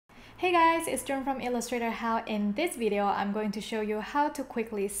Hey guys, it's June from Illustrator. How in this video, I'm going to show you how to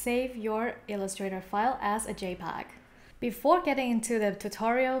quickly save your Illustrator file as a JPEG. Before getting into the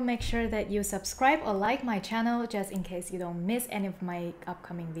tutorial, make sure that you subscribe or like my channel just in case you don't miss any of my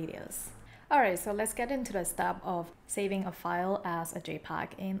upcoming videos. Alright, so let's get into the step of saving a file as a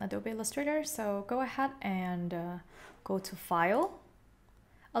JPEG in Adobe Illustrator. So go ahead and go to File.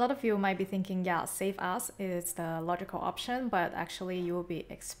 A lot of you might be thinking, yeah, save as is the logical option, but actually you will be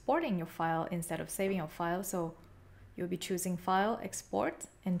exporting your file instead of saving your file. So you'll be choosing File, Export,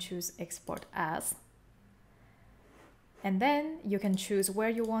 and choose Export As. And then you can choose where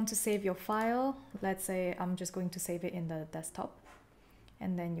you want to save your file. Let's say I'm just going to save it in the desktop.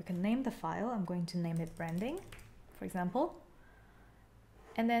 And then you can name the file. I'm going to name it branding, for example.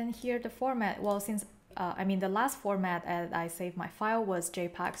 And then here the format, well, since the last format that I saved my file was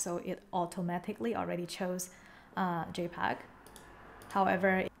JPEG, so it automatically already chose JPEG.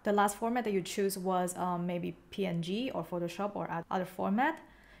 However, the last format that you choose was maybe PNG or Photoshop or other format.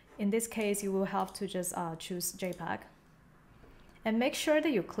 In this case, you will have to just choose JPEG. And make sure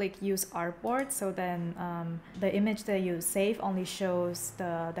that you click Use Artboard, so then the image that you save only shows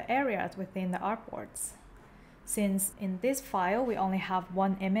the areas within the artboards. Since in this file, we only have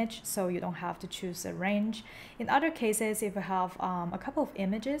one image, so you don't have to choose a range. In other cases, if you have a couple of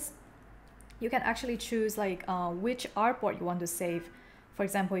images, you can actually choose like which artboard you want to save. For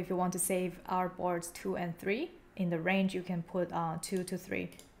example, if you want to save artboards 2 and 3, in the range you can put 2 to 3.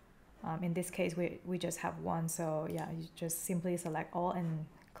 In this case, we just have one, so yeah, you just simply select all and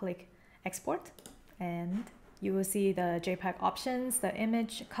click Export. And you will see the JPEG options, the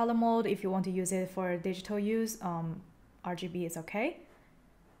image color mode. If you want to use it for digital use, RGB is okay.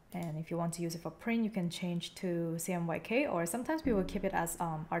 And if you want to use it for print, you can change to CMYK, or sometimes we will keep it as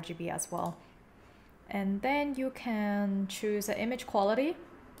RGB as well. And then you can choose the image quality,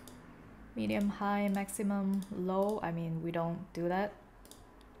 medium, high, maximum, low. We don't do that.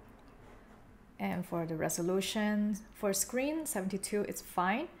 And for the resolution, for screen, 72 is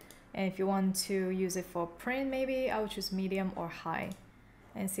fine. And if you want to use it for print, maybe I would choose medium or high.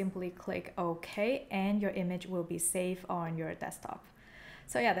 And simply click OK, and your image will be saved on your desktop.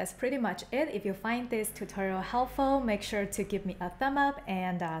 So yeah, that's pretty much it. If you find this tutorial helpful, make sure to give me a thumb up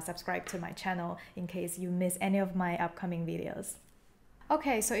and subscribe to my channel in case you miss any of my upcoming videos.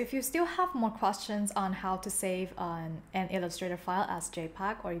 Okay, so if you still have more questions on how to save an Illustrator file as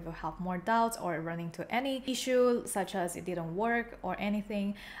JPEG, or if you have more doubts or run into any issue such as it didn't work or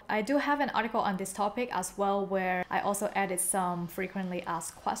anything, I do have an article on this topic as well, where I also added some frequently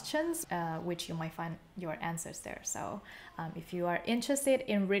asked questions, which you might find your answers there. So if you are interested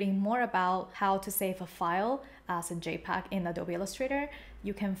in reading more about how to save a file as a JPEG in Adobe Illustrator,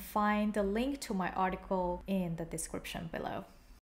 you can find the link to my article in the description below.